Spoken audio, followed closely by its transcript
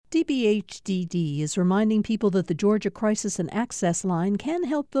CBHDD is reminding people that the Georgia Crisis and Access Line can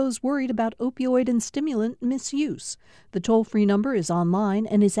help those worried about opioid and stimulant misuse. The toll-free number is online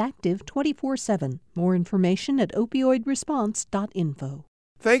and is active 24/7. More information at opioidresponse.info.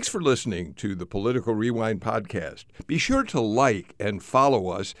 Thanks for listening to the Political Rewind podcast. Be sure to like and follow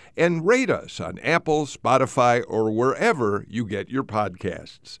us and rate us on Apple, Spotify, or wherever you get your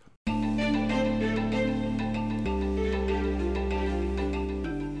podcasts.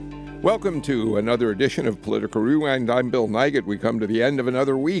 Welcome to another edition of Political Rewind. I'm Bill Nigut. We come to the end of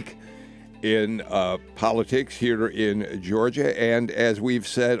another week in politics here in Georgia. And as we've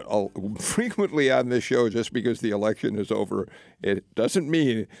said frequently on this show, just because the election is over, it doesn't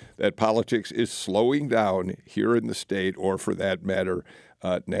mean that politics is slowing down here in the state or, for that matter,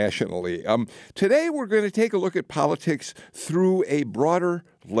 nationally. Today, we're going to take a look at politics through a broader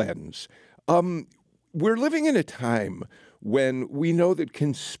lens. We're living in a time when we know that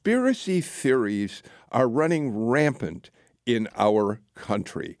conspiracy theories are running rampant in our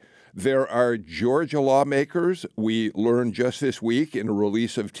country. There are Georgia lawmakers, we learned just this week in a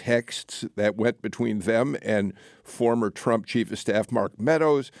release of texts that went between them and former Trump Chief of Staff Mark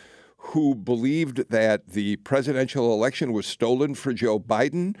Meadows, who believed that the presidential election was stolen for Joe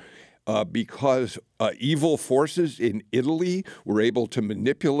Biden because evil forces in Italy were able to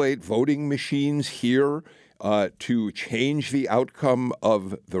manipulate voting machines here to change the outcome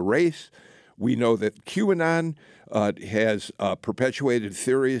of the race. We know that QAnon has perpetuated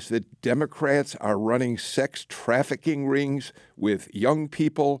theories that Democrats are running sex trafficking rings with young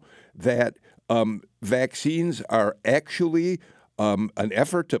people, that vaccines are actually an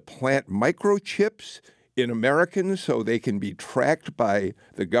effort to plant microchips in Americans so they can be tracked by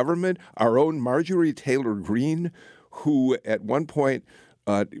the government. Our own Marjorie Taylor Greene, who at one point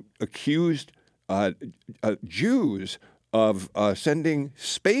accused Jews of sending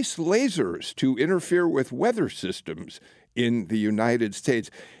space lasers to interfere with weather systems in the United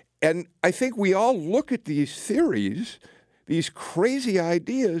States. And I think we all look at these theories, these crazy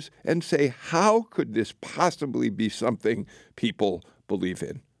ideas, and say, how could this possibly be something people believe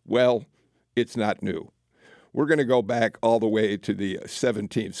in? Well, it's not new. We're going to go back all the way to the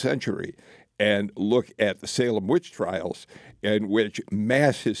 17th century and look at the Salem witch trials, in which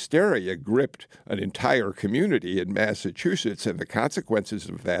mass hysteria gripped an entire community in Massachusetts, and the consequences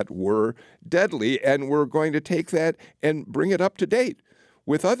of that were deadly. And we're going to take that and bring it up to date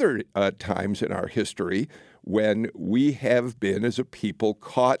with other times in our history when we have been, as a people,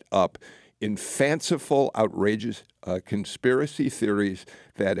 caught up in fanciful, outrageous conspiracy theories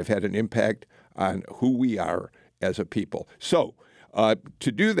that have had an impact on who we are as a people. So,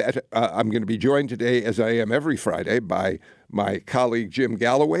 to do that, I'm going to be joined today, as I am every Friday, by my colleague Jim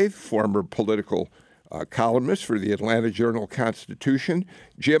Galloway, former political columnist for the Atlanta Journal-Constitution.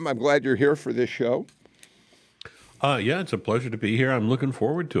 Jim, I'm glad you're here for this show. Yeah, it's a pleasure to be here. I'm looking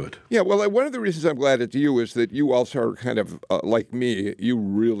forward to it. Yeah, well, one of the reasons I'm glad it's you is that you also are kind of like me. You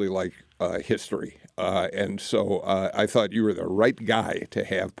really like history. And so I thought you were the right guy to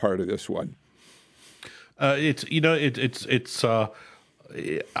have part of this one. I would say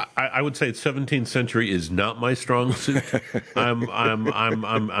 17th century is not my strong suit. I'm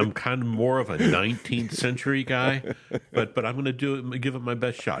kind of more of a 19th century guy, but I'm going to give it my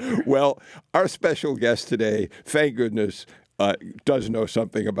best shot. Well, our special guest today, thank goodness, does know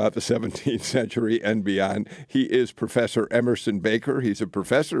something about the 17th century and beyond. He is Professor Emerson Baker. He's a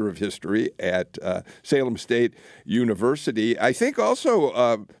professor of history at Salem State University. I think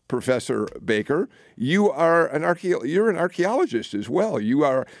also, Professor Baker, you're an archaeologist as well. You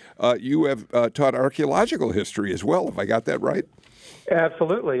have taught archaeological history as well. Have I got that right?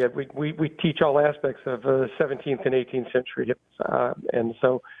 Absolutely. We teach all aspects of the 17th and 18th century, and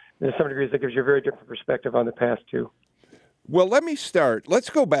so to some degrees that gives you a very different perspective on the past too. Well, let me start. Let's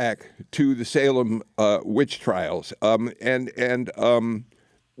go back to the Salem witch trials, and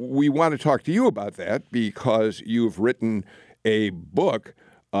we want to talk to you about that because you've written a book,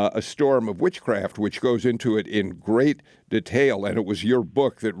 A Storm of Witchcraft, which goes into it in great detail, and it was your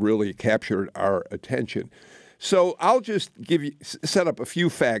book that really captured our attention. So I'll just set up a few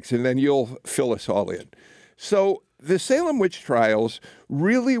facts, and then you'll fill us all in. So the Salem witch trials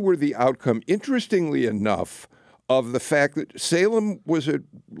really were the outcome, interestingly enough, of the fact that Salem was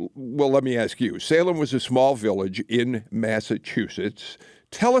let me ask you, Salem was a small village in Massachusetts.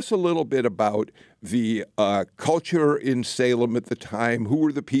 Tell us a little bit about the culture in Salem at the time. Who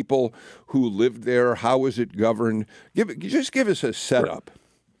were the people who lived there? How was it governed? Just give us a setup.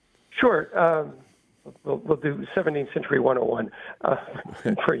 Sure. We'll do 17th century 101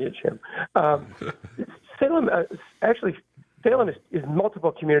 for you, Jim. Salem actually Salem is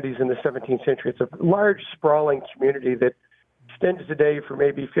multiple communities in the 17th century. It's a large, sprawling community that extends today for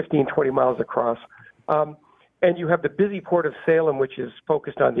maybe 15, 20 miles across. And you have the busy port of Salem, which is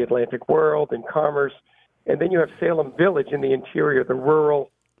focused on the Atlantic world and commerce. And then you have Salem Village in the interior, the rural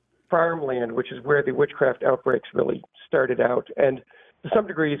farmland, which is where the witchcraft outbreaks really started out. And to some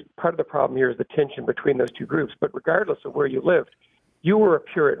degree, part of the problem here is the tension between those two groups. But regardless of where you lived, you were a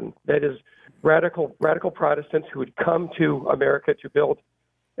Puritan. That is, radical Protestants who had come to America to build,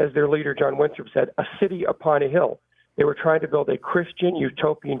 as their leader John Winthrop said, a city upon a hill. They were trying to build a Christian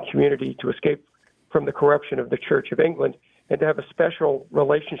utopian community to escape from the corruption of the Church of England and to have a special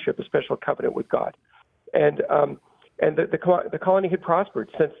relationship, a special covenant with God. And the colony had prospered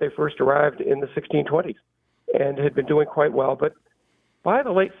since they first arrived in the 1620s and had been doing quite well. But by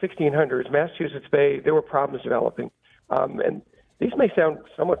the late 1600s, Massachusetts Bay, there were problems developing. And these may sound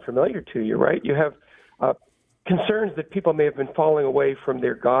somewhat familiar to you, right? You have concerns that people may have been falling away from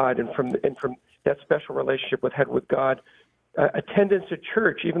their God and from that special relationship with God. Attendance at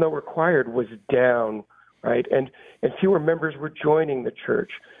church, even though required, was down, right? And fewer members were joining the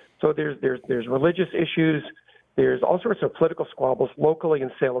church. So there's religious issues. There's all sorts of political squabbles locally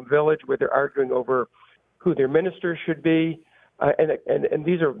in Salem Village where they're arguing over who their minister should be. And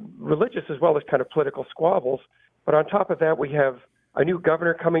these are religious as well as kind of political squabbles. But on top of that, we have a new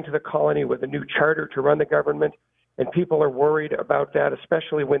governor coming to the colony with a new charter to run the government. And people are worried about that,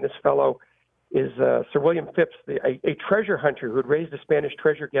 especially when this fellow is Sir William Phipps, a treasure hunter who had raised a Spanish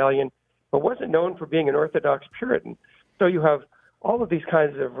treasure galleon, but wasn't known for being an Orthodox Puritan. So you have all of these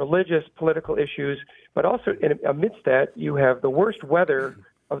kinds of religious, political issues, but also amidst that, you have the worst weather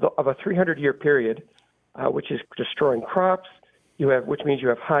of a 300-year period, which is destroying crops. Which means you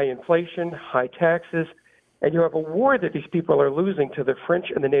have high inflation, high taxes, and you have a war that these people are losing to the French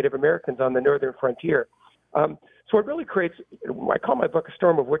and the Native Americans on the northern frontier. So it really creates, I call my book A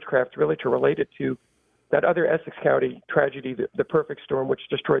Storm of Witchcraft, really to relate it to that other Essex County tragedy, the Perfect Storm, which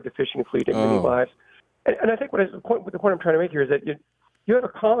destroyed the fishing fleet and many lives. And I think the point I'm trying to make here is that you have a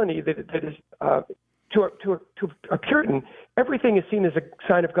colony that is, to a Puritan, everything is seen as a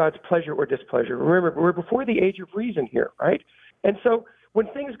sign of God's pleasure or displeasure. Remember, we're before the age of reason here, right? And so when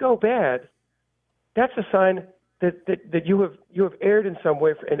things go bad, that's a sign that you have erred in some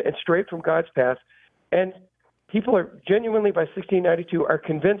way and strayed from God's path. And people are genuinely, by 1692, are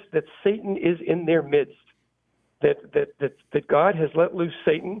convinced that Satan is in their midst, that God has let loose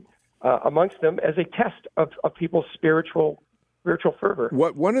Satan amongst them as a test of people's spiritual fervor.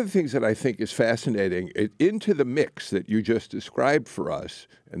 One of the things that I think is fascinating, into the mix that you just described for us,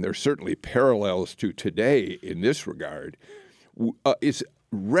 and there's certainly parallels to today in this regard, is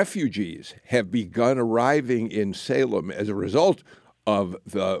refugees have begun arriving in Salem as a result of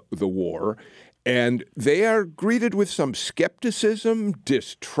the war, and they are greeted with some skepticism,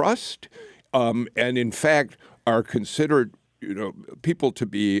 distrust, and in fact are considered, people to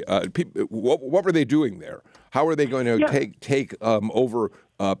be. What were they doing there? How are they going to take over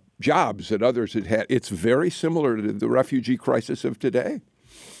jobs that others had had? It's very similar to the refugee crisis of today.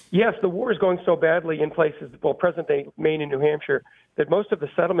 Yes, the war is going so badly in places, present-day Maine and New Hampshire, that most of the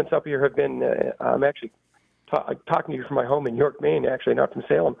settlements up here have been, I'm actually talking to you from my home in York, Maine, actually, not from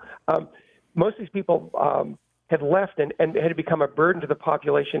Salem. Most of these people had left and had become a burden to the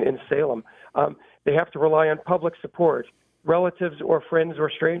population in Salem. They have to rely on public support. Relatives or friends or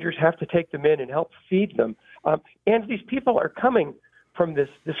strangers have to take them in and help feed them. And these people are coming from this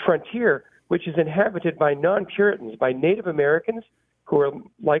frontier, which is inhabited by non-Puritans, by Native Americans, who are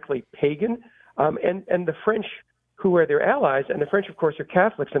likely pagan, and the French, who are their allies. And the French, of course, are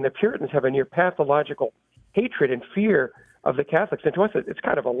Catholics, and the Puritans have a near pathological hatred and fear of the Catholics. And to us, it's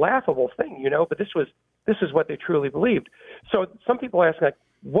kind of a laughable thing, but this is what they truly believed. So some people ask, like,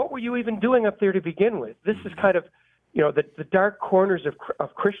 what were you even doing up there to begin with? This is kind of, the dark corners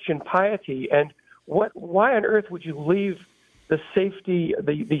of Christian piety, and why on earth would you leave the safety,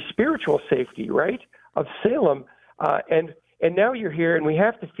 the spiritual safety, right, of Salem, and now you're here, and we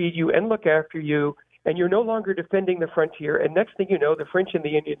have to feed you and look after you, and you're no longer defending the frontier, and next thing you know, the French and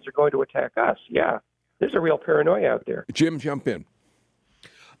the Indians are going to attack us. Yeah, there's a real paranoia out there. Jim, jump in.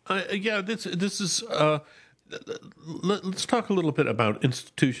 This is. Let's talk a little bit about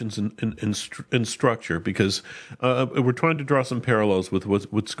institutions and structure, because we're trying to draw some parallels with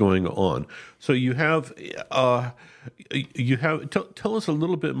what's going on. So you have tell us a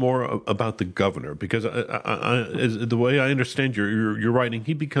little bit more about the governor, because as the way I understand your writing,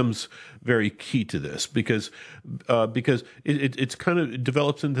 he becomes very key to this, because it's kind of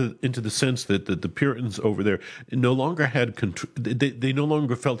develops into the sense that the Puritans over there no longer had they no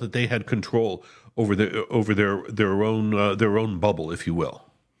longer felt that they had control over their own bubble, if you will.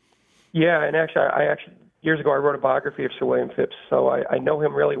 Yeah, and actually years ago I wrote a biography of Sir William Phipps, so I know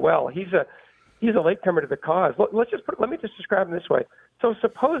him really well. He's a latecomer to the cause. Let me just describe him this way. So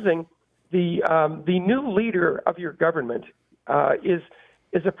supposing the new leader of your government is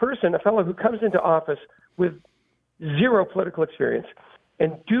a fellow who comes into office with zero political experience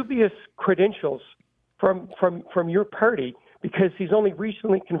and dubious credentials from your party, because he's only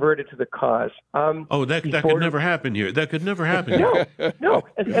recently converted to the cause. That could never happen here. That could never happen here. No.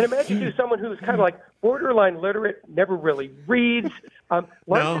 And imagine someone who's kind of like borderline literate, never really reads.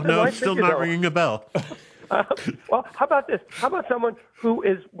 No, still not ringing a bell. Well, how about this? How about someone who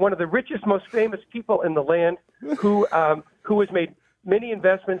is one of the richest, most famous people in the land, who has made many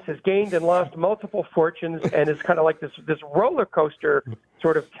investments, has gained and lost multiple fortunes, and is kind of like this roller coaster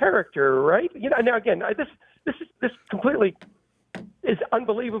sort of character, right? Now again, this completely is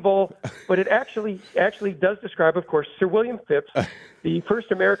unbelievable, but it actually does describe, of course, Sir William Phipps, the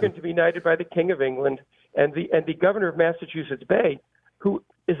first American to be knighted by the King of England, and the governor of Massachusetts Bay, who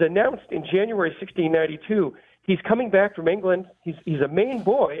is announced in January 1692. He's coming back from England. He's a Maine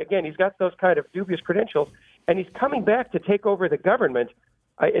boy. Again, he's got those kind of dubious credentials, and he's coming back to take over the government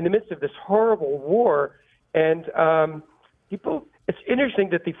in the midst of this horrible war. And it's interesting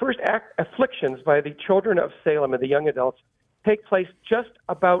that the first afflictions by the children of Salem and the young adults take place just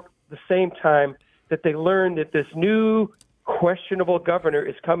about the same time that they learn that this new questionable governor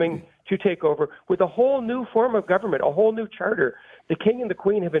is coming to take over with a whole new form of government, a whole new charter. The king and the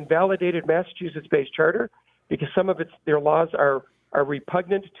queen have invalidated Massachusetts Bay's charter because some of their laws are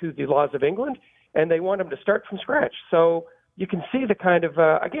repugnant to the laws of England, and they want them to start from scratch. So you can see the kind of,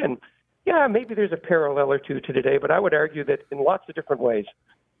 again, yeah, maybe there's a parallel or two to today, but I would argue that in lots of different ways.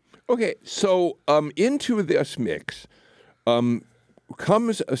 Okay, so into this mix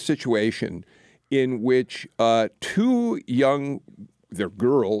comes a situation in which they're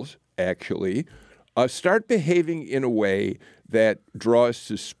girls actually, start behaving in a way that draws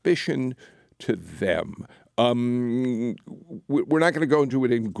suspicion to them. We're not going to go into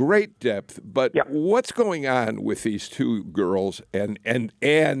it in great depth, but what's going on with these two girls and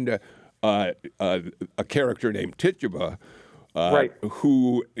a character named Tituba,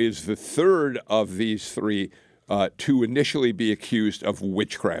 who is the third of these three to initially be accused of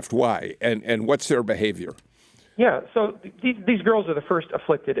witchcraft? Why? And what's their behavior? Yeah, so these girls are the first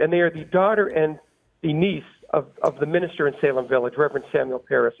afflicted, and they are the daughter and the niece of the minister in Salem Village, Reverend Samuel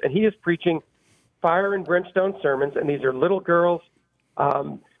Parris, and he is preaching fire and brimstone sermons, and these are little girls.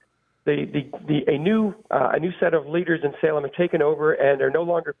 A new set of leaders in Salem have taken over, and they're no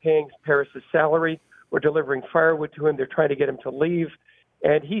longer paying Parris's salary or delivering firewood to him. They're trying to get him to leave,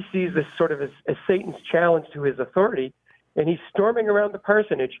 and he sees this sort of as Satan's challenge to his authority, and he's storming around the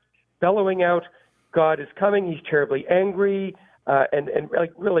parsonage, bellowing out, "God is coming." He's terribly angry, and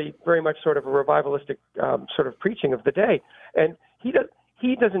like really very much sort of a revivalistic sort of preaching of the day. And he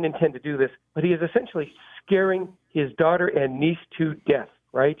doesn't intend to do this, but he is essentially scaring his daughter and niece to death,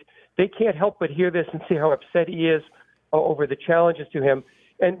 right? They can't help but hear this and see how upset he is over the challenges to him.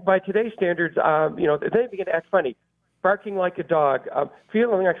 And by today's standards, they begin to act funny, barking like a dog,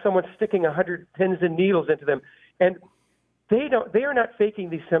 feeling like someone's sticking 100 pins and needles into them. And they are not faking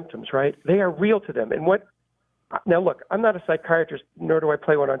these symptoms, right? They are real to them. And now look, I'm not a psychiatrist, nor do I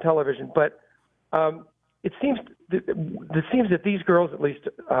play one on television, but it seems that these girls, at least,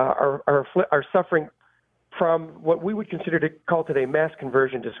 are suffering from what we would consider to call today mass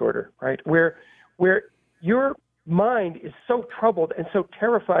conversion disorder, right? Where your mind is so troubled and so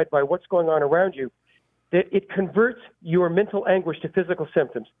terrified by what's going on around you that it converts your mental anguish to physical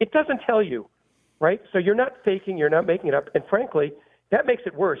symptoms. It doesn't tell you, right? So you're not faking, you're not making it up, and frankly, that makes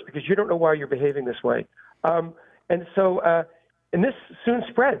it worse because you don't know why you're behaving this way. And this soon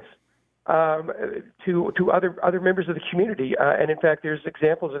spreads to other members of the community. And in fact, there's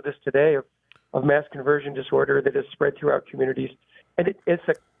examples of this today of mass conversion disorder that has spread throughout communities. And you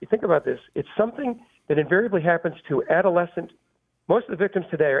think about this, it's something that invariably happens to most of the victims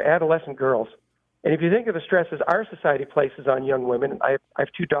today are adolescent girls. And if you think of the stresses our society places on young women, I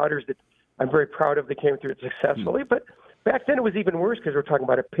have two daughters that I'm very proud of that came through it successfully, but back then it was even worse because we're talking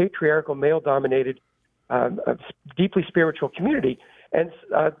about a patriarchal, male-dominated, deeply spiritual community. And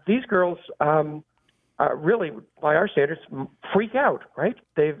these girls really, by our standards, freak out, right?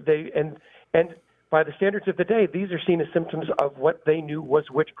 And by the standards of the day, these are seen as symptoms of what they knew was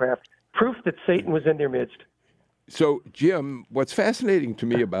witchcraft, proof that Satan was in their midst. So, Jim, what's fascinating to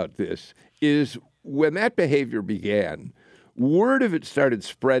me about this is when that behavior began, word of it started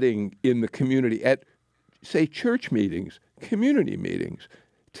spreading in the community at, say, church meetings, community meetings.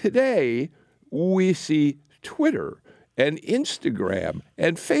 Today, we see Twitter and Instagram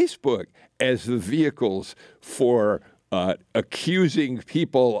and Facebook as the vehicles for accusing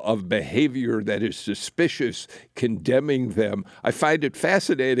people of behavior that is suspicious, condemning them. I find it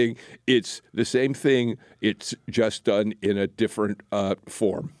fascinating. It's the same thing. It's just done in a different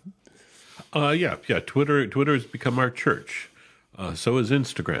form. Yeah. Twitter has become our church. So is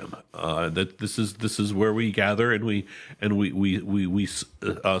Instagram. That this is where we gather and we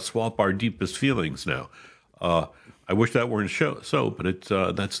swap our deepest feelings now. I wish that weren't so, but it's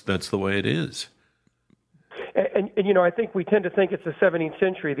that's the way it is. And I think we tend to think it's the 17th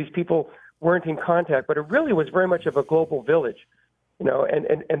century. These people weren't in contact, but it really was very much of a global village,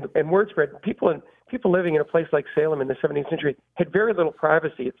 and word spread. People living in a place like Salem in the 17th century had very little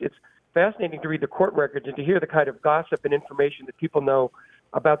privacy. It's fascinating to read the court records and to hear the kind of gossip and information that people know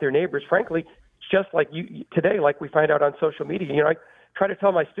about their neighbors. Frankly, it's just like you today, like we find out on social media. I try to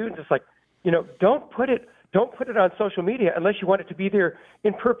tell my students, it's like, don't put it on social media unless you want it to be there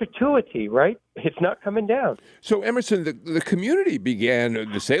in perpetuity, right? It's not coming down. So, Emerson, the community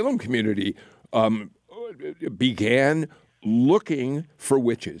the Salem community began looking for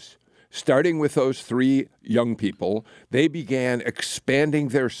witches. Starting with those three young people, they began expanding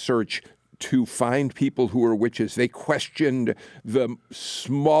their search to find people who were witches. They questioned the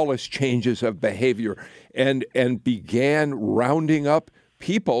smallest changes of behavior and began rounding up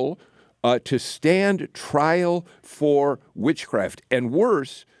people to stand trial for witchcraft. And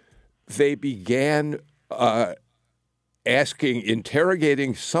worse, they began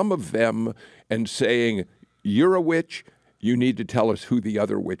interrogating some of them and saying, "You're a witch. You need to tell us who the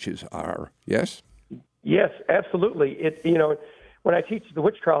other witches are." Yes? Yes, absolutely. When I teach the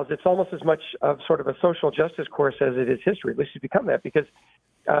witch trials, it's almost as much of sort of a social justice course as it is history. At least it's become that because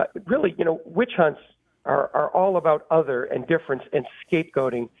really, witch hunts are all about other and difference and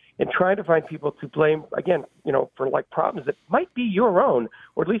scapegoating and trying to find people to blame, again, for like problems that might be your own,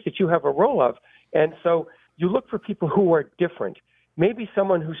 or at least that you have a role of. And so you look for people who are different. Maybe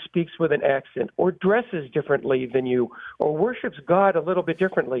someone who speaks with an accent or dresses differently than you or worships God a little bit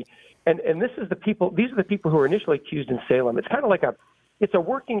differently. And these are the people who were initially accused in Salem. It's kind of like it's a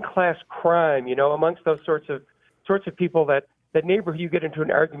working class crime, amongst those sorts of people that neighbor who you get into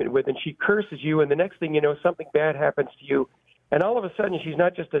an argument with and she curses you, and the next thing you know, something bad happens to you. And all of a sudden, she's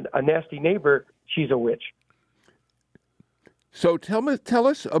not just a nasty neighbor, she's a witch. So tell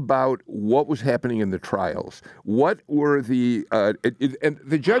us about what was happening in the trials. What were and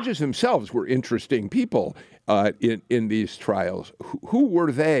the judges themselves were interesting people in these trials. Who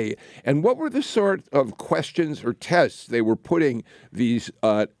were they, and what were the sort of questions or tests they were putting these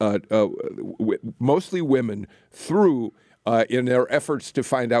mostly women through in their efforts to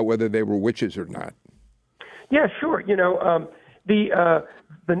find out whether they were witches or not? Yeah, sure.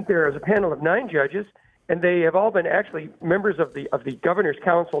 There is a panel of 9 judges. And they have all been actually members of the governor's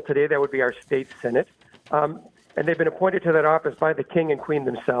council today. That would be our state senate, and they've been appointed to that office by the king and queen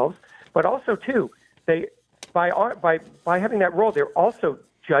themselves. But also, too, they by having that role, they're also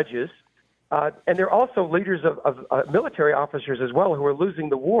judges, and they're also leaders of military officers as well who are losing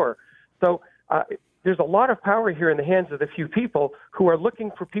the war. So there's a lot of power here in the hands of the few people who are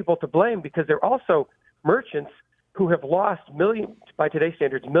looking for people to blame because they're also merchants who have lost by today's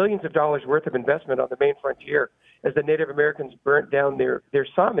standards, millions of dollars worth of investment on the Maine frontier as the Native Americans burnt down their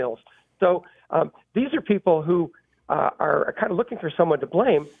sawmills. So these are people who are kind of looking for someone to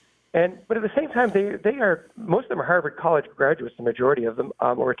blame. But at the same time, most of them are Harvard College graduates, the majority of them,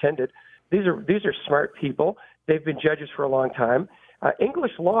 or attended. These are smart people. They've been judges for a long time.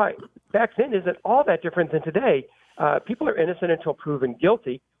 English law back then isn't all that different than today. People are innocent until proven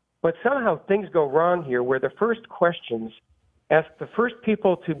guilty. But somehow things go wrong here where the first questions ask the first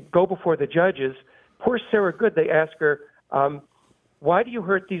people to go before the judges. Poor Sarah Good, they ask her, why do you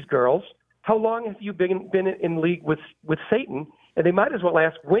hurt these girls? How long have you been in league with Satan? And they might as well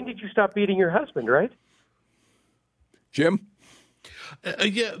ask, when did you stop beating your husband, right? Jim?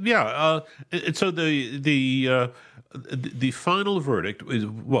 Yeah. So the final verdict is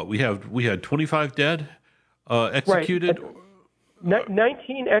what we had 25 dead executed. Right.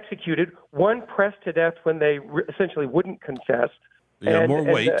 19 executed, 1 pressed to death when they essentially wouldn't confess. Yeah, more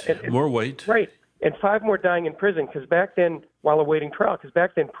weight. Right, and 5 more dying in prison because back then, while awaiting trial,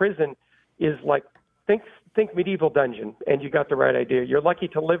 prison is like, think medieval dungeon, and you got the right idea. You're lucky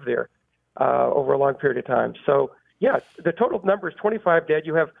to live there over a long period of time. So, yeah, the total number is 25 dead.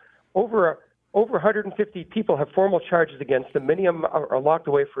 You have over 150 people have formal charges against them. Many of them are locked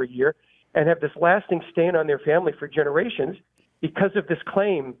away for a year and have this lasting stain on their family for generations, because of this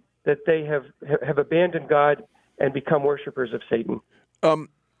claim that they have abandoned God and become worshipers of Satan.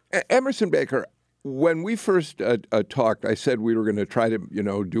 Emerson Baker, when we first talked, I said we were going to try to,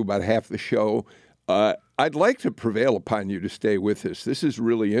 do about half the show. I'd like to prevail upon you to stay with us. This is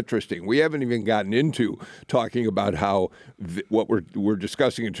really interesting. We haven't even gotten into talking about how what we're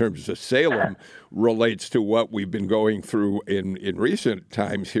discussing in terms of Salem relates to what we've been going through in recent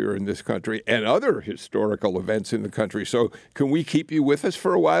times here in this country and other historical events in the country. So can we keep you with us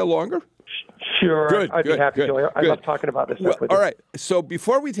for a while longer? Sure. I'd be happy to. I love talking about this stuff with you. All right. So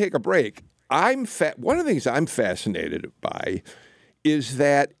before we take a break, one of the things I'm fascinated by is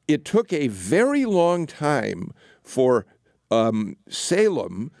that it took a very long time for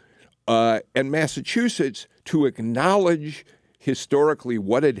Salem and Massachusetts to acknowledge historically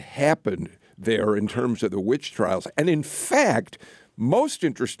what had happened there in terms of the witch trials. And in fact, most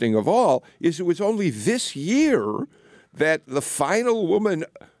interesting of all is it was only this year that the final woman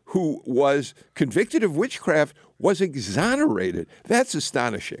who was convicted of witchcraft was exonerated. That's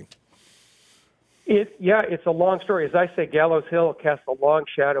astonishing. It's a long story. As I say, Gallows Hill casts a long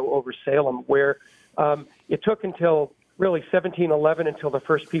shadow over Salem, where it took until really 1711 until the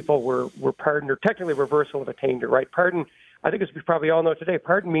first people were pardoned, or technically reversal of attainder, right? Pardon, I think as we probably all know today,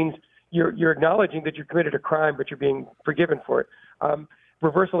 pardon means you're acknowledging that you committed a crime, but you're being forgiven for it.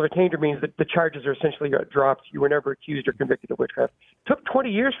 Reversal of attainder means that the charges are essentially dropped. You were never accused or convicted of witchcraft. It took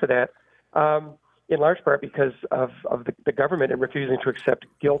 20 years for that. In large part because of the government and refusing to accept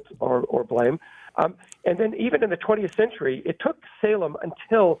guilt or blame. And then even in the 20th century, it took Salem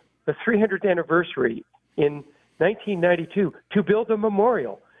until the 300th anniversary in 1992 to build a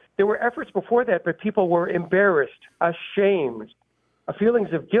memorial. There were efforts before that, but people were embarrassed, ashamed,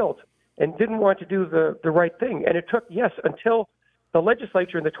 feelings of guilt, and didn't want to do the right thing. And it took, until the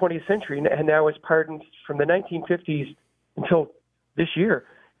legislature in the 20th century, and now has pardoned from the 1950s until this year,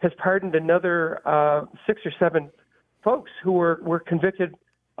 has pardoned another 6 or 7 folks who were convicted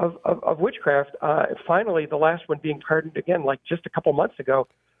of witchcraft. Finally, the last one being pardoned again, like just a couple months ago.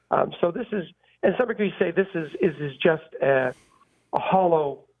 So this is, and some agree say this is just a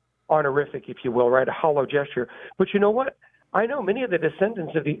hollow honorific, if you will, right? A hollow gesture. But you know what? I know many of the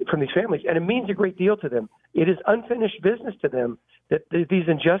descendants from these families, and it means a great deal to them. It is unfinished business to them that these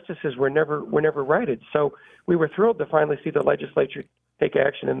injustices were never righted. So we were thrilled to finally see the legislature take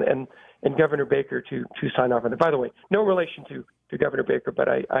action and Governor Baker to sign off on it. By the way, no relation to Governor Baker, but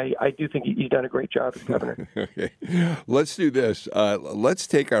I do think he's done a great job as governor. Okay. Let's do this. Let's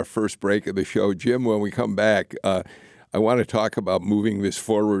take our first break of the show. Jim, when we come back, I want to talk about moving this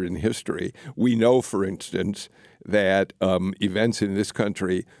forward in history. We know, for instance, that events in this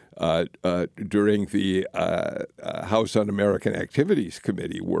country during the House Un-American Activities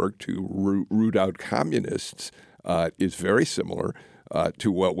Committee work to root out communists is very similar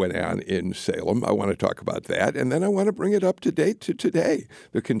to what went on in Salem. I want to talk about that. And then I want to bring it up to date to today.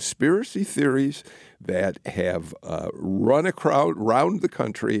 The conspiracy theories that have run around the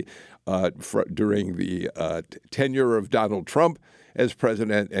country during the tenure of Donald Trump as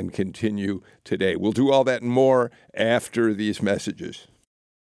president and continue today. We'll do all that and more after these messages.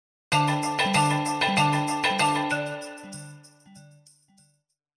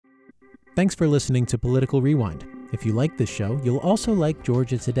 Thanks for listening to Political Rewind. If you like this show, you'll also like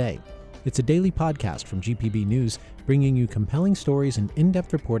Georgia Today. It's a daily podcast from GPB News, bringing you compelling stories and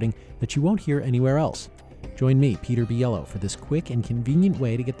in-depth reporting that you won't hear anywhere else. Join me, Peter Biello, for this quick and convenient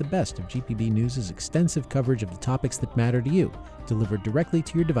way to get the best of GPB News' extensive coverage of the topics that matter to you, delivered directly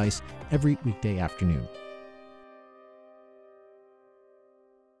to your device every weekday afternoon.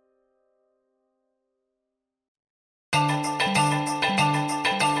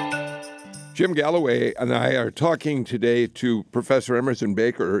 Jim Galloway and I are talking today to Professor Emerson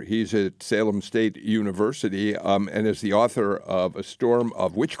Baker. He's at Salem State University and is the author of A Storm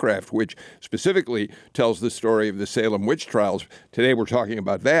of Witchcraft, which specifically tells the story of the Salem witch trials. Today we're talking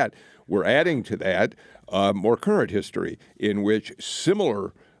about that. We're adding to that more current history in which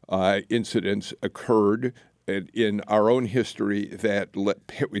similar incidents occurred in our own history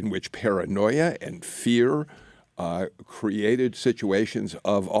in which paranoia and fear created situations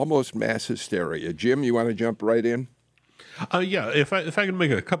of almost mass hysteria. Jim, you want to jump right in? If I can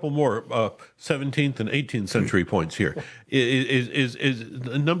make a couple more 17th and 18th century points here, is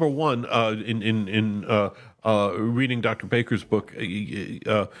number one in reading Dr. Baker's book.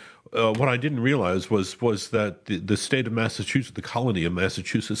 What I didn't realize was that the state of Massachusetts, the colony of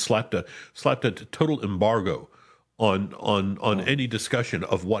Massachusetts, slapped a total embargo on any discussion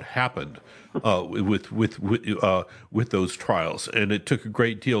of what happened with those trials, and it took a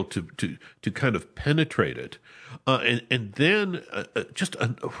great deal to kind of penetrate it. And then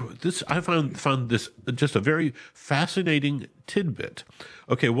this I found this just a very fascinating tidbit.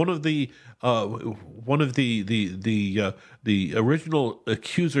 Okay, one of the original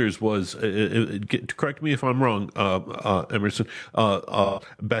accusers was correct me if I'm wrong, Emerson,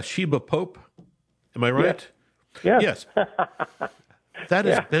 Bathsheba Pope. Am I right? Yeah. Yes. That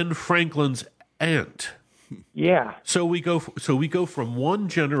is Ben Franklin's aunt. Yeah. So we go from one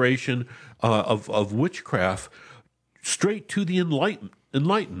generation of witchcraft straight to the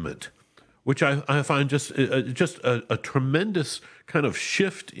Enlightenment, which I find just a tremendous kind of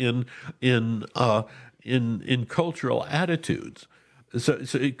shift in cultural attitudes. So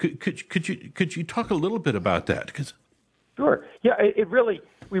could you talk a little bit about that? Sure. Yeah.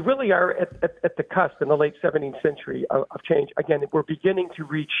 We really are at the cusp in the late 17th century of change. Again, we're beginning to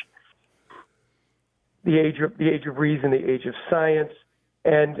reach the age of reason, the age of science,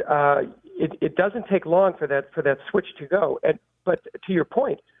 and it doesn't take long for that switch to go. But to your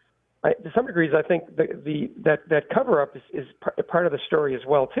point, to some degrees, I think that cover up is part of the story as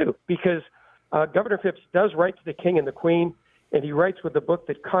well too, because Governor Phipps does write to the King and the Queen, and he writes with the book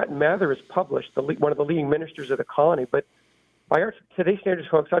that Cotton Mather has published, one of the leading ministers of the colony. But by today's standards,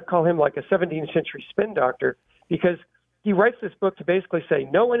 folks, I'd call him like a 17th century spin doctor, because he writes this book to basically say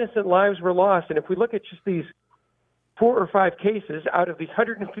no innocent lives were lost. And if we look at just these 4 or 5 cases out of these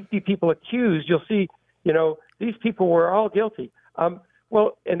 150 people accused, you'll see, these people were all guilty.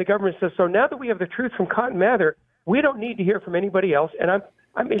 Well, and the government says, so now that we have the truth from Cotton Mather, we don't need to hear from anybody else. And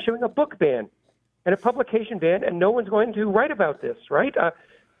I'm issuing a book ban and a publication ban, and no one's going to write about this, right?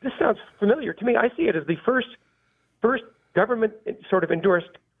 This sounds familiar to me. I see it as the first government sort of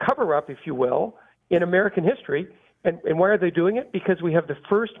endorsed cover-up, if you will, in American history. And why are they doing it? Because we have the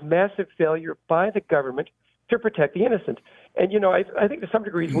first massive failure by the government to protect the innocent. And, I think to some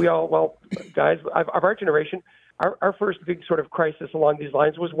degrees guys of our generation, our first big sort of crisis along these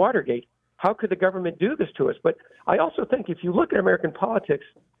lines was Watergate. How could the government do this to us? But I also think if you look at American politics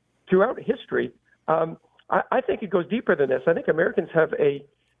throughout history, I think it goes deeper than this. I think Americans have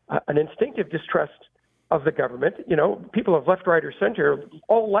an instinctive distrust of the government. People of left, right, or center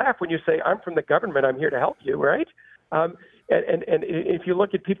all laugh when you say, I'm from the government, I'm here to help you, right? And if you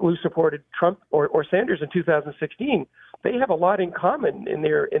look at people who supported Trump or Sanders in 2016, they have a lot in common in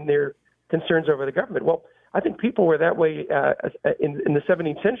their concerns over the government. Well, I think people were that way in the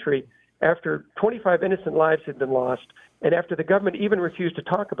 17th century after 25 innocent lives had been lost, and after the government even refused to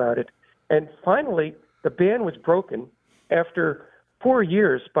talk about it. And finally, the ban was broken after 4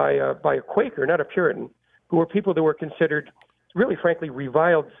 years by a Quaker, not a Puritan, who were people that were considered, really frankly,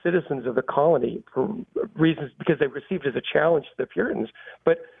 reviled citizens of the colony for reasons because they received as a challenge to the Puritans.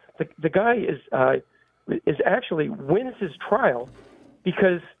 But the guy is actually wins his trial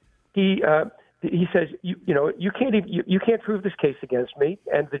because he says, you can't prove this case against me,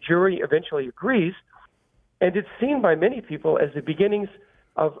 and the jury eventually agrees, and it's seen by many people as the beginnings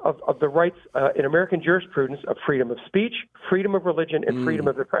of the rights in American jurisprudence of freedom of speech, freedom of religion, and freedom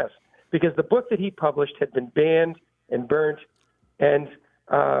of the press. Because the book that he published had been banned and burnt,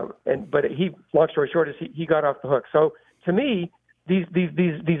 but long story short, is he got off the hook. So to me, these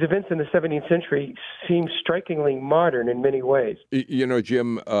events in the 17th century seem strikingly modern in many ways.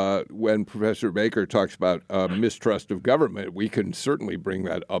 Jim, when Professor Baker talks about mistrust of government, we can certainly bring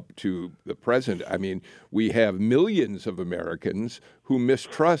that up to the present. I mean, we have millions of Americans who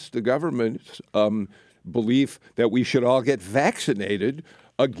mistrust the government's belief that we should all get vaccinated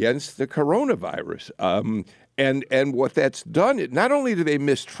against the coronavirus. And what that's done, not only do they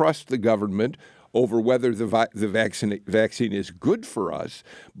mistrust the government over whether the vaccine is good for us,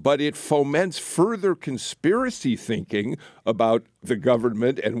 but it foments further conspiracy thinking about the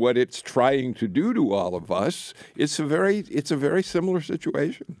government and what it's trying to do to all of us. It's a very similar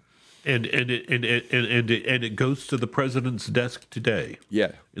situation. And it goes to the president's desk today.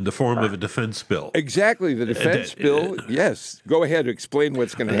 Yeah. In the form of a defense bill. Exactly, the defense bill. Yes. Go ahead, explain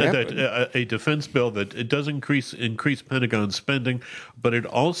what's going to happen. A defense bill that it does increase Pentagon spending, but it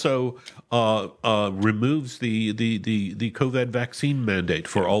also removes the COVID vaccine mandate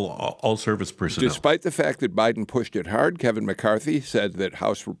for all service personnel. Despite the fact that Biden pushed it hard, Kevin McCarthy said that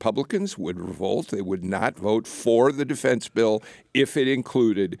House Republicans would revolt. They would not vote for the defense bill if it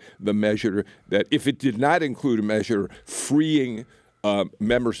included the measure that if it did not include a measure freeing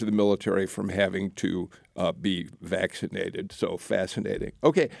members of the military from having to be vaccinated. So fascinating.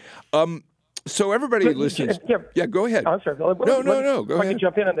 Okay. So everybody listens. Yeah, go ahead. I'm sorry. No. Go ahead. I can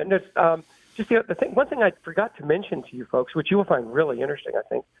jump in on that. one thing I forgot to mention to you folks, which you will find really interesting, I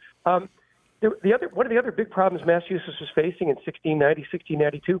think. One of the other big problems Massachusetts was facing in 1690,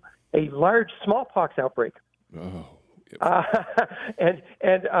 1692, a large smallpox outbreak. Oh. And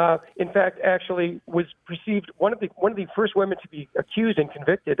in fact, actually was perceived one of the first women to be accused and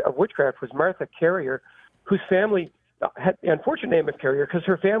convicted of witchcraft was Martha Carrier, whose family had the unfortunate name of Carrier because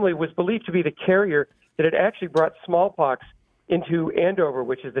her family was believed to be the carrier that had actually brought smallpox into Andover,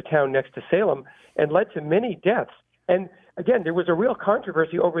 which is the town next to Salem, and led to many deaths. And again, there was a real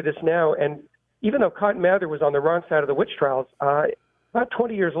controversy over this now. And even though Cotton Mather was on the wrong side of the witch trials, about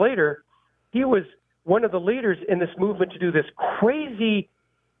 20 years later, he was one of the leaders in this movement to do this crazy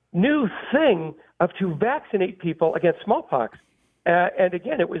new thing of to vaccinate people against smallpox. And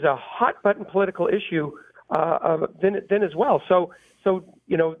again, it was a hot button political issue then as well. So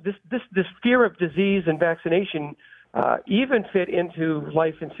this fear of disease and vaccination even fit into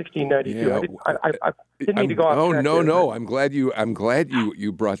life in 1692. Yeah. I didn't mean to go off track. No. I'm glad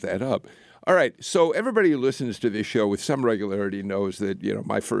you brought that up. All right, so everybody who listens to this show with some regularity knows that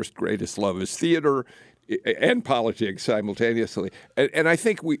my first greatest love is theater and politics simultaneously, and I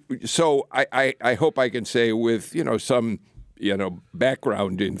think I hope I can say with some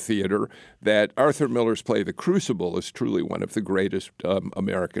background in theater that Arthur Miller's play The Crucible is truly one of the greatest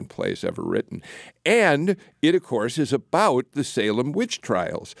American plays ever written, and it of course is about the Salem witch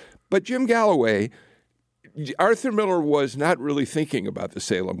trials. But Jim Galloway, Arthur Miller was not really thinking about the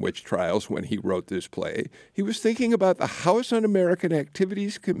Salem witch trials when he wrote this play. He was thinking about the House Un-American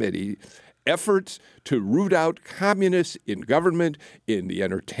Activities Committee efforts to root out communists in government, in the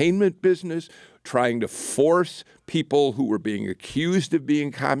entertainment business, trying to force people who were being accused of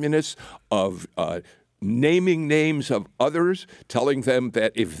being communists of naming names of others, telling them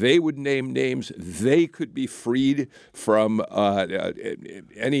that if they would name names, they could be freed from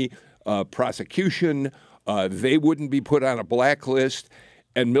any prosecution. They wouldn't be put on a blacklist.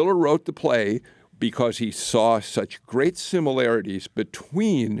 And Miller wrote the play because he saw such great similarities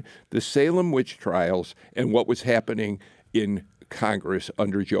between the Salem witch trials and what was happening in Congress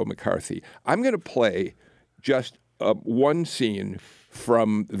under Joe McCarthy. I'm going to play just one scene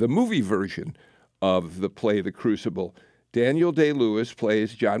from the movie version of the play The Crucible. Daniel Day-Lewis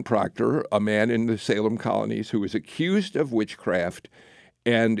plays John Proctor, a man in the Salem colonies who is accused of witchcraft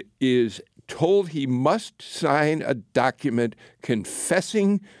and is told he must sign a document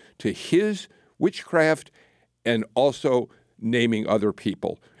confessing to his witchcraft and also naming other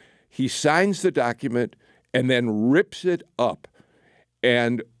people. He signs the document and then rips it up.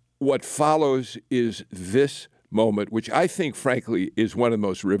 And what follows is this moment, which I think, frankly, is one of the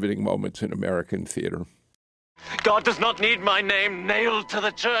most riveting moments in American theater. God does not need my name nailed to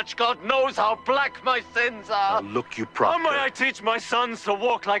the church. God knows how black my sins are. Now look, you Proctor. How may I teach my sons to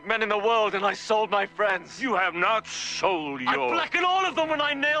walk like men in the world, and I sold my friends? You have not sold your... I blacken all of them when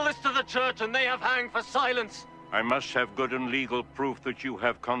I nail this to the church, and they have hanged for silence. I must have good and legal proof that you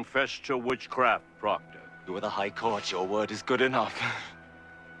have confessed to witchcraft, Proctor. You are the High Court. Your word is good enough.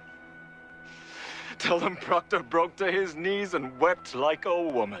 Tell them Proctor broke to his knees and wept like a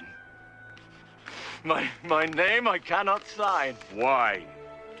woman. My name I cannot sign. Why?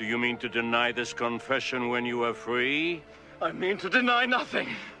 Do you mean to deny this confession when you are free? I mean to deny nothing.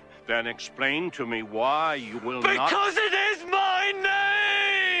 Then explain to me why you will not... Because it is my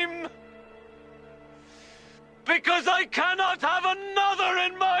name! Because I cannot have another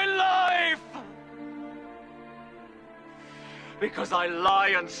in my life! Because I lie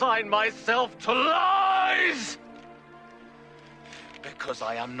and sign myself to lies! Because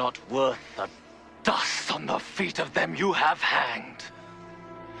I am not worth the dust on the feet of them you have hanged.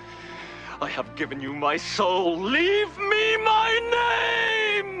 I have given you my soul. Leave me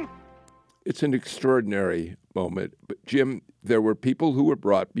my name! It's an extraordinary moment. But, Jim, there were people who were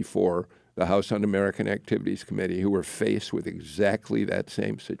brought before the House Un-American Activities Committee who were faced with exactly that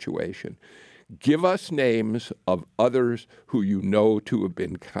same situation. Give us names of others who you know to have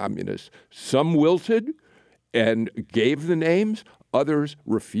been communists. Some wilted and gave the names. Others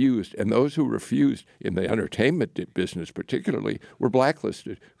refused, and those who refused, in the entertainment business particularly, were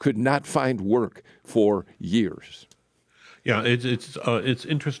blacklisted, could not find work for years. Yeah, it's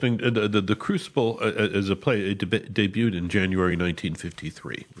interesting. The Crucible as a play, it debuted in January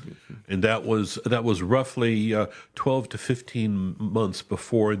 1953, and that was roughly 12 to 15 months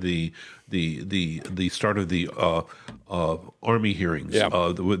before the start of the Army hearings, yeah.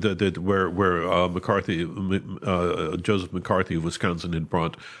 where McCarthy, Joseph McCarthy of Wisconsin, had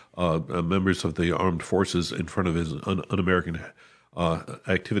brought members of the armed forces in front of his Un-American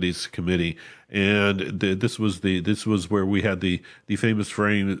Activities Committee, and this was where we had the famous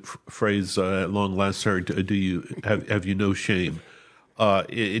phrase "At long last, sir, do you have you no shame?"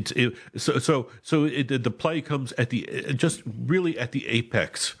 The play comes at the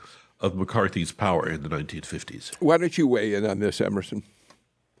apex of McCarthy's power in the 1950s. Why don't you weigh in on this, Emerson?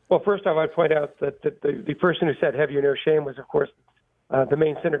 Well, first off, I'd point out that the person who said "Have you no shame" was, of course, the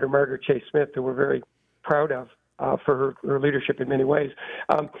Maine Senator Margaret Chase Smith, who we're very proud of for her leadership in many ways.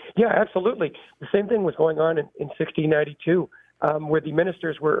 Yeah, absolutely. The same thing was going on in 1692, where the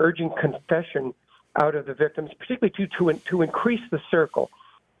ministers were urging confession out of the victims, particularly to increase the circle.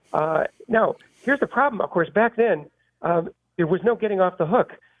 Now, here's the problem. Of course, back then, there was no getting off the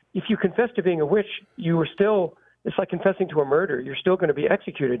hook. If you confessed to being a witch, you were still, it's like confessing to a murder. You're still going to be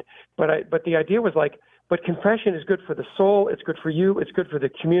executed. But the idea was but confession is good for the soul. It's good for you. It's good for the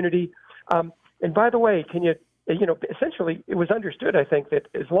community. And by the way, essentially it was understood, I think, that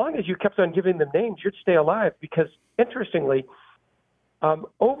as long as you kept on giving them names, you'd stay alive. Because interestingly,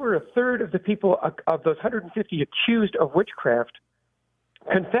 over a third of the people of those 150 accused of witchcraft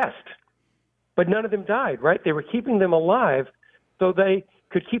confessed, but none of them died, right? They were keeping them alive so they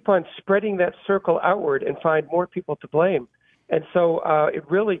could keep on spreading that circle outward and find more people to blame. And so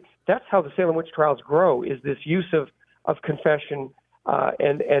that's how the Salem witch trials grow, is this use of confession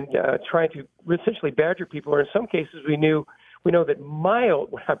and trying to essentially badger people. Or in some cases, we know that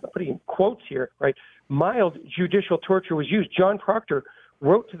mild, I'm putting in quotes here, right? Mild judicial torture was used. John Proctor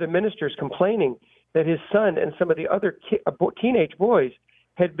wrote to the ministers complaining that his son and some of the other teenage boys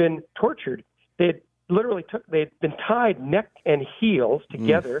had been tortured. They'd been tied neck and heels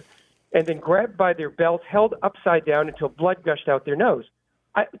together and then grabbed by their belts, held upside down until blood gushed out their nose.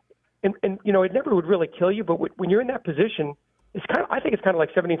 It never would really kill you, but when you're in that position, I think it's kind of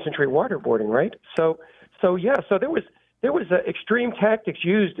like 17th century waterboarding, right? So there was extreme tactics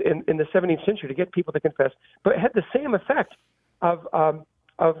used in the 17th century to get people to confess, but it had the same effect of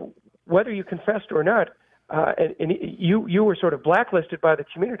whether you confessed or not, and you were sort of blacklisted by the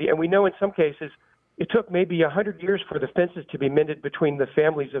community. And we know in some cases it took maybe 100 years for the fences to be mended between the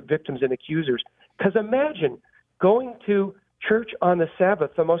families of victims and accusers. Because imagine going to church on the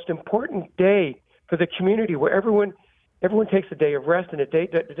Sabbath, the most important day for the community, where everyone takes a day of rest and a day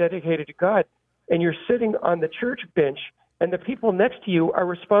dedicated to God, and you're sitting on the church bench, and the people next to you are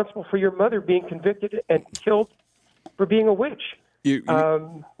responsible for your mother being convicted and killed for being a witch.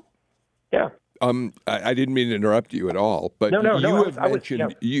 Yeah. I didn't mean to interrupt you at all, but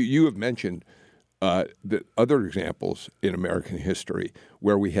you have mentioned the other examples in American history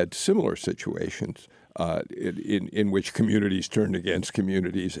where we had similar situations in which communities turned against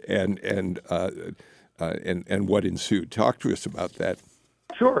communities and what ensued. Talk to us about that.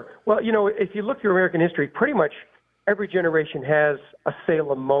 Sure. Well, if you look through American history, pretty much every generation has a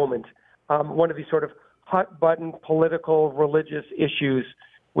Salem moment, one of these sort of hot-button political, religious issues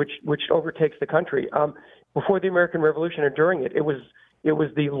which overtakes the country. Before the American Revolution and during it, it was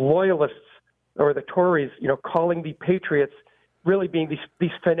the Loyalists or the Tories, calling the Patriots really being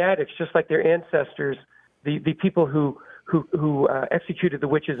these fanatics, just like their ancestors, the people who executed the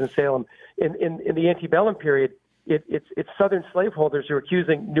witches in Salem. In the antebellum period, it's Southern slaveholders who are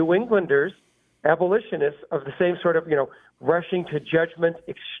accusing New Englanders, abolitionists, of the same sort of, rushing to judgment,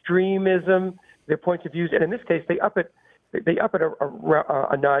 extremism, their points of views. And in this case, they up it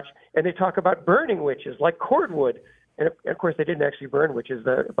a notch, and they talk about burning witches like cordwood. And of course, they didn't actually burn witches.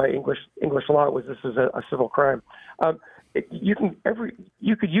 By English law, this was a civil crime. You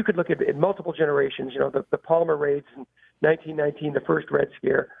could look at multiple generations. The Palmer raids in 1919, the first Red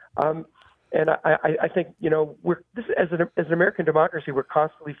Scare, and I think as an American democracy, we're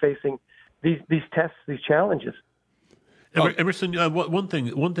constantly facing these tests, these challenges. Emerson, one thing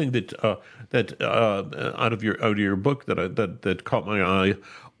that out of your book that caught my eye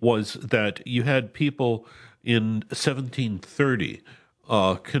was that you had people in 1730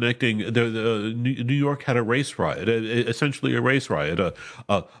 connecting. New York had a race riot, essentially a race riot,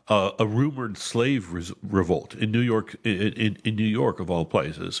 a rumored slave revolt in New York, in New York of all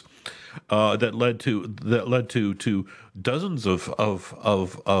places, that led to dozens of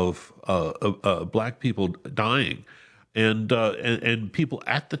black people dying. And people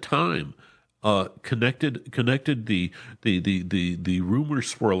at the time connected the rumor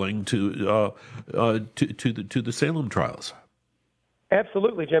swirling to the Salem trials.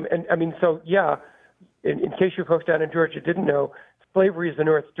 Absolutely, Jim. And I mean, in case you folks down in Georgia didn't know, slavery is the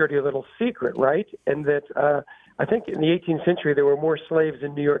North's dirty little secret, right? And that I think in the 18th century there were more slaves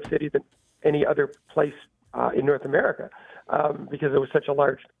in New York City than any other place in North America, because it was such a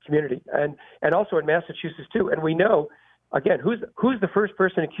large community, and also in Massachusetts too. And we know again, who's the first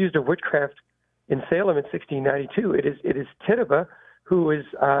person accused of witchcraft in Salem in 1692? It is Tituba, who is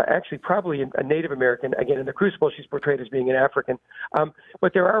actually probably a Native American. Again, in the Crucible, she's portrayed as being an African.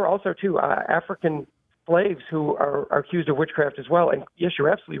 But there are also, too, African slaves who are accused of witchcraft as well. And yes, you're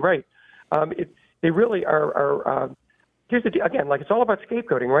absolutely right. They really are here's the deal. Again, like it's all about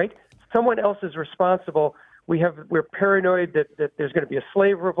scapegoating, right? Someone else is responsible. We're paranoid that there's going to be a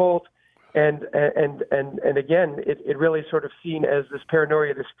slave revolt. And again, it really is sort of seen as this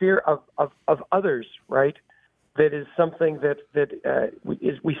paranoia, this fear of others, right? That is something that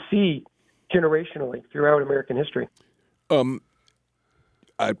we see generationally throughout American history.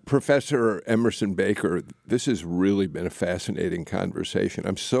 Professor Emerson Baker, this has really been a fascinating conversation.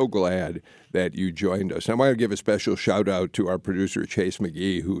 I'm so glad that you joined us. I want to give a special shout out to our producer, Chase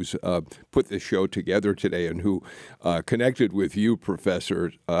McGee, who's put this show together today and who connected with you,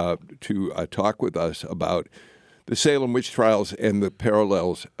 Professor, to talk with us about the Salem witch trials and the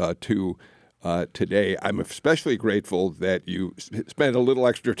parallels to today. I'm especially grateful that you spent a little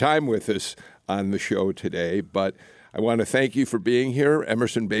extra time with us on the show today, but I want to thank you for being here.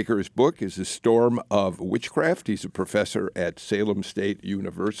 Emerson Baker's book is The Storm of Witchcraft. He's a professor at Salem State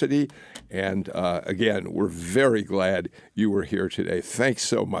University. And again, we're very glad you were here today. Thanks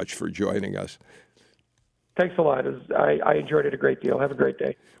so much for joining us. Thanks a lot. I enjoyed it a great deal. Have a great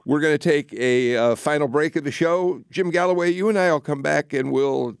day. We're going to take a final break of the show. Jim Galloway, you and I will come back and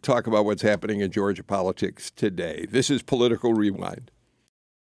we'll talk about what's happening in Georgia politics today. This is Political Rewind.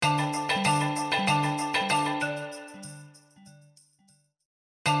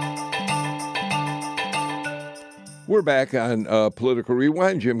 We're back on Political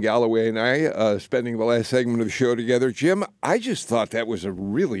Rewind. Jim Galloway and I spending the last segment of the show together. Jim, I just thought that was a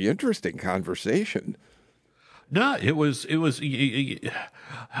really interesting conversation. No, it was. This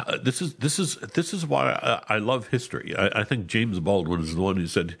is why I love history. I think James Baldwin is the one who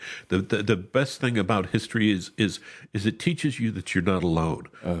said the best thing about history is it teaches you that you're not alone.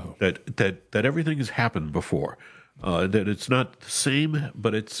 Oh. That everything has happened before. That it's not the same,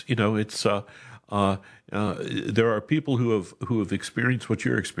 but it's there are people who have experienced what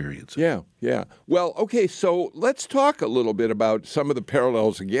you're experiencing. Yeah. Well, okay, so let's talk a little bit about some of the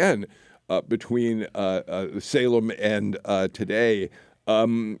parallels again between Salem and today.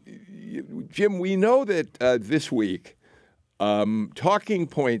 Jim, we know that this week, Talking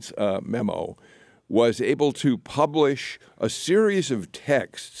Points Memo was able to publish a series of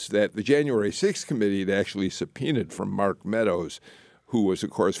texts that the January 6th committee had actually subpoenaed from Mark Meadows, who was, of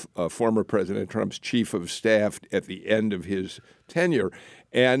course, former President Trump's chief of staff at the end of his tenure.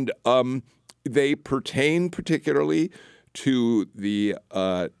 And they pertain particularly to the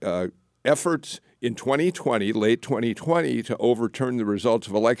efforts in 2020, late 2020, to overturn the results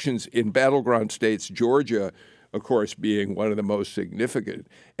of elections in battleground states, Georgia, of course, being one of the most significant.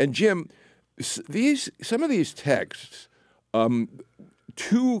 And Jim, some of these texts,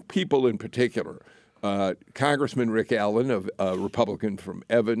 two people in particular, Congressman Rick Allen, a Republican from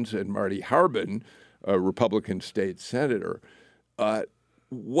Evans, and Marty Harbin, a Republican state senator,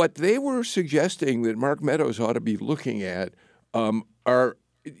 what they were suggesting that Mark Meadows ought to be looking at are,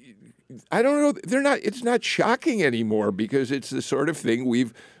 I don't know, it's not shocking anymore because it's the sort of thing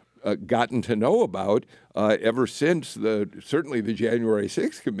we've gotten to know about ever since certainly the January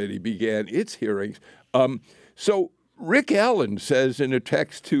 6th committee began its hearings. So Rick Allen says in a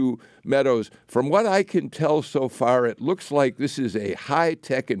text to Meadows, from what I can tell so far, it looks like this is a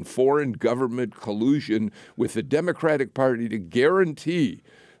high-tech and foreign government collusion with the Democratic Party to guarantee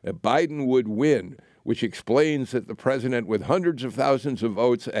that Biden would win, which explains that the president, with hundreds of thousands of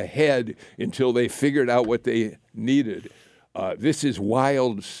votes ahead until they figured out what they needed. This is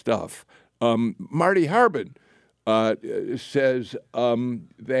wild stuff. Marty Harbin says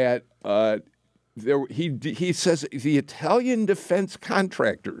that he says the Italian defense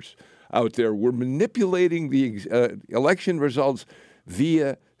contractors out there were manipulating the election results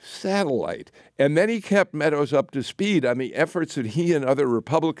via satellite. And then he kept Meadows up to speed on the efforts that he and other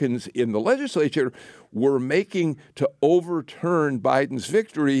Republicans in the legislature were making to overturn Biden's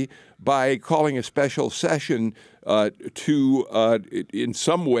victory by calling a special session to, in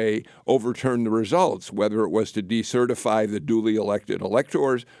some way, overturn the results, whether it was to decertify the duly elected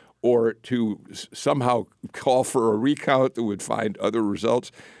electors or to somehow call for a recount that would find other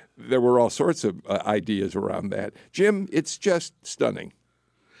results. There were all sorts of ideas around that. Jim, it's just stunning.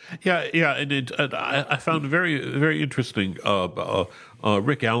 Yeah, and I found very, very interesting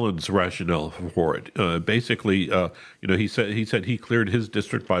Rick Allen's rationale for it. Basically, he said he cleared his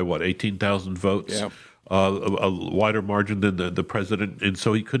district by 18,000 votes. Yeah. a wider margin than the president, and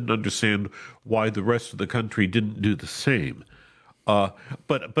so he couldn't understand why the rest of the country didn't do the same.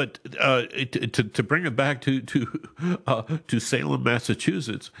 But to bring it back to Salem,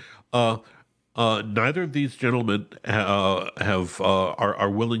 Massachusetts, neither of these gentlemen are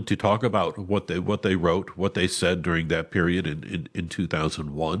willing to talk about what they wrote, what they said during that period in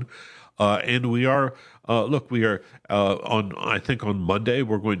 2001. And we are I think on Monday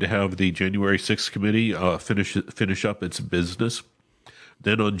we're going to have the January 6th committee finish up its business.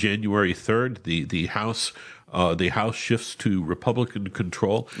 Then on January 3rd, the House shifts to Republican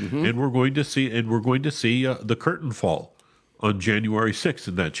control, and we're going to see the curtain fall on January 6th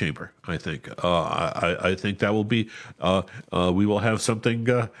in that chamber. I think I think that will be we will have something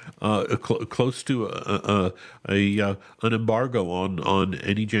close to an embargo on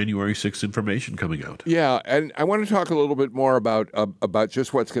any January 6th information coming out. Yeah, and I want to talk a little bit more about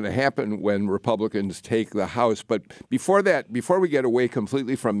just what's going to happen when Republicans take the House. But before that, before we get away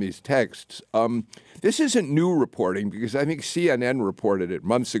completely from these texts, this isn't new reporting because I think CNN reported it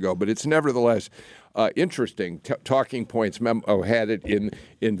months ago, but it's nevertheless interesting. Talking Points memo had it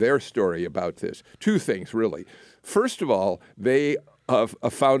in their story about this. Two things, really. First of all, they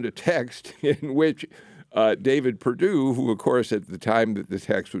found a text in which David Perdue, who, of course, at the time that the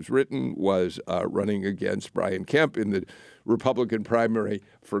text was written, was running against Brian Kemp in the Republican primary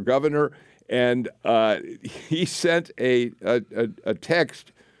for governor, and he sent a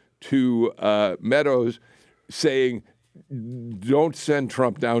text to Meadows saying, "Don't send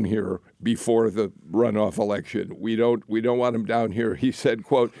Trump down here before the runoff election. We don't want him down here." He said,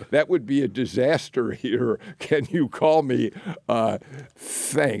 quote, "That would be a disaster here. Can you call me?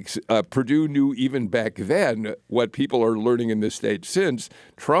 Thanks." Perdue knew even back then what people are learning in this state since.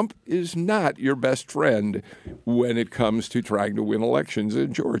 Trump is not your best friend when it comes to trying to win elections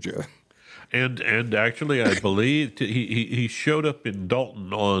in Georgia. And actually, I believe he showed up in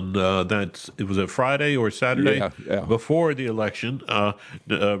Dalton on it was a Friday or Saturday before the election.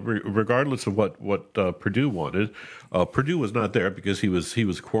 Regardless of what Perdue wanted, Perdue was not there because he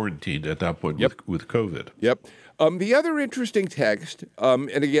was quarantined at that point with COVID. Yep. The other interesting text, and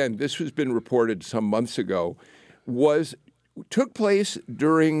again, this has been reported some months ago, took place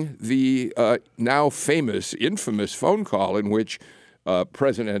during the now infamous phone call in which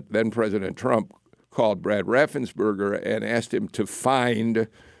then President Trump called Brad Raffensperger and asked him to find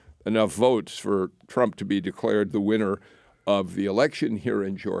enough votes for Trump to be declared the winner of the election here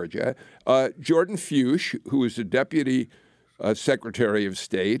in Georgia. Jordan Fuchs, who is the Deputy Secretary of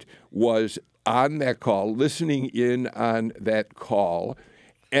State, was on that call, listening in on that call,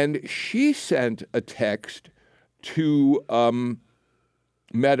 and she sent a text to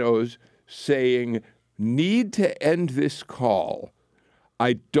Meadows saying, "Need to end this call.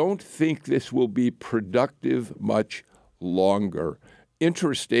 I don't think this will be productive much longer."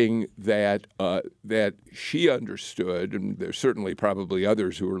 Interesting that she understood, and there's certainly probably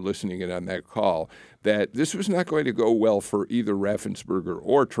others who were listening in on that call, that this was not going to go well for either Raffensperger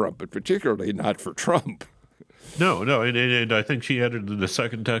or Trump, but particularly not for Trump. No, and I think she added in the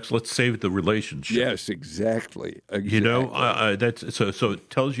second text, "Let's save the relationship." Yes, exactly. You know, that's so. It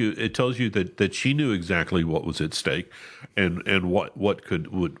tells you that she knew exactly what was at stake, and what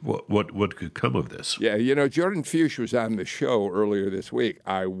could come of this. Yeah, you know, Jordan Fuchs was on the show earlier this week.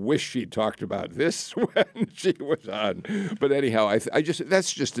 I wish she talked about this when she was on, but anyhow,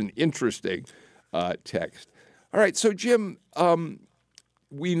 that's just an interesting text. All right, so Jim,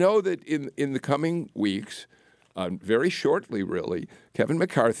 we know that in the coming weeks. Very shortly, really, Kevin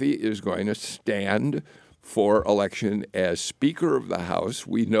McCarthy is going to stand for election as Speaker of the House.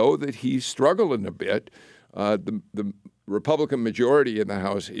 We know that he's struggling a bit. The Republican majority in the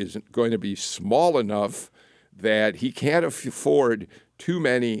House isn't going to be small enough that he can't afford too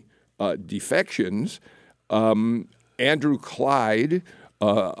many defections. Andrew Clyde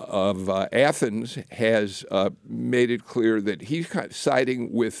of Athens has made it clear that he's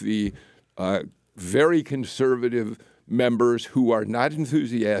siding with the very conservative members who are not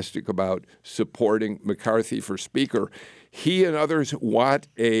enthusiastic about supporting McCarthy for Speaker. He and others want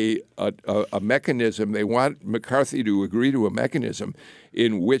a mechanism. They want McCarthy to agree to a mechanism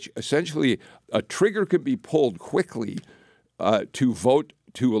in which essentially a trigger can be pulled quickly to vote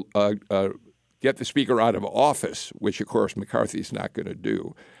to get the Speaker out of office, which, of course, McCarthy's not going to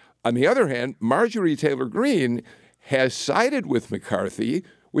do. On the other hand, Marjorie Taylor Greene has sided with McCarthy,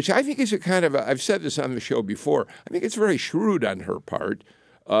 which I think is I've said this on the show before, I think it's very shrewd on her part,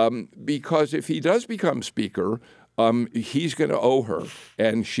 because if he does become Speaker, he's going to owe her,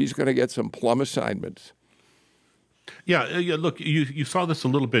 and she's going to get some plum assignments. Yeah. Look, you saw this a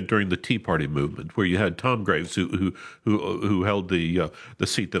little bit during the Tea Party movement, where you had Tom Graves, who held the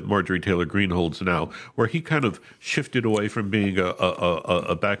seat that Marjorie Taylor Greene holds now, where he kind of shifted away from being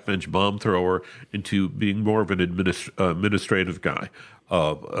a backbench bomb thrower into being more of an administrative guy.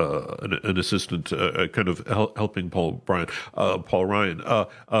 An assistant, kind of helping Paul Ryan.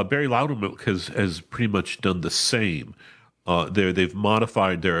 Barry Loudermilk has pretty much done the same. They've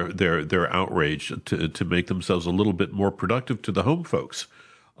modified their outrage to make themselves a little bit more productive to the home folks,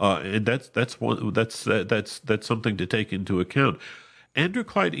 and that's something to take into account. Andrew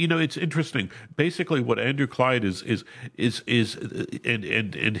Clyde, it's interesting. Basically, what Andrew Clyde is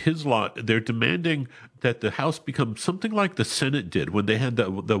and his lot, they're demanding that the House become something like the Senate did when they had the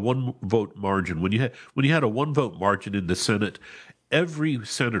 1 vote margin. When you had a 1 vote margin in the Senate, every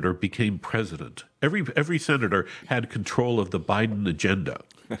senator became president. Every senator had control of the Biden agenda.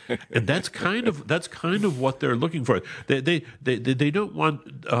 And that's kind of what they're looking for. They don't want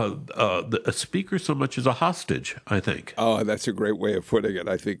a speaker so much as a hostage, I think. Oh, that's a great way of putting it.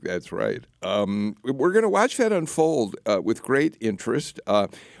 I think that's right. We're going to watch that unfold with great interest,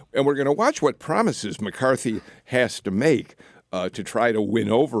 and we're going to watch what promises McCarthy has to make to try to win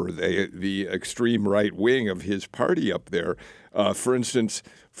over the extreme right wing of his party up there. For instance,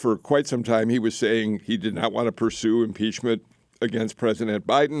 for quite some time, he was saying he did not want to pursue impeachment against President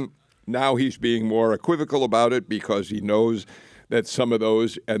Biden. Now he's being more equivocal about it because he knows that some of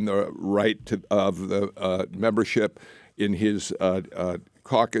those and the right of the membership in his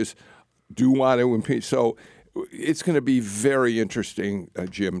caucus do want to impeach. So it's going to be very interesting,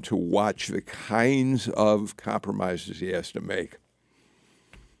 Jim, to watch the kinds of compromises he has to make.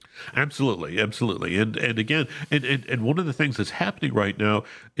 Absolutely. And again, and one of the things that's happening right now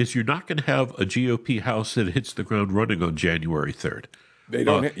is you're not going to have a GOP House that hits the ground running on January 3rd. They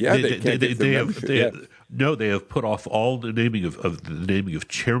don't. They have put off all the naming of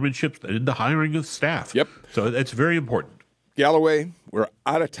chairmanships and the hiring of staff. Yep. So that's very important. Galloway, we're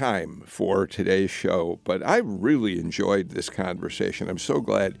out of time for today's show, but I really enjoyed this conversation. I'm so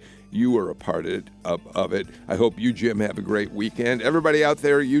glad you were a part of it. I hope you, Jim, have a great weekend. Everybody out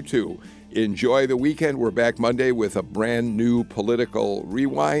there, you too, enjoy the weekend. We're back Monday with a brand new Political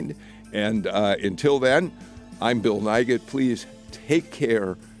Rewind. And until then, I'm Bill Nigut. Please take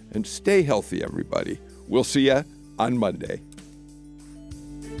care and stay healthy, everybody. We'll see you on Monday.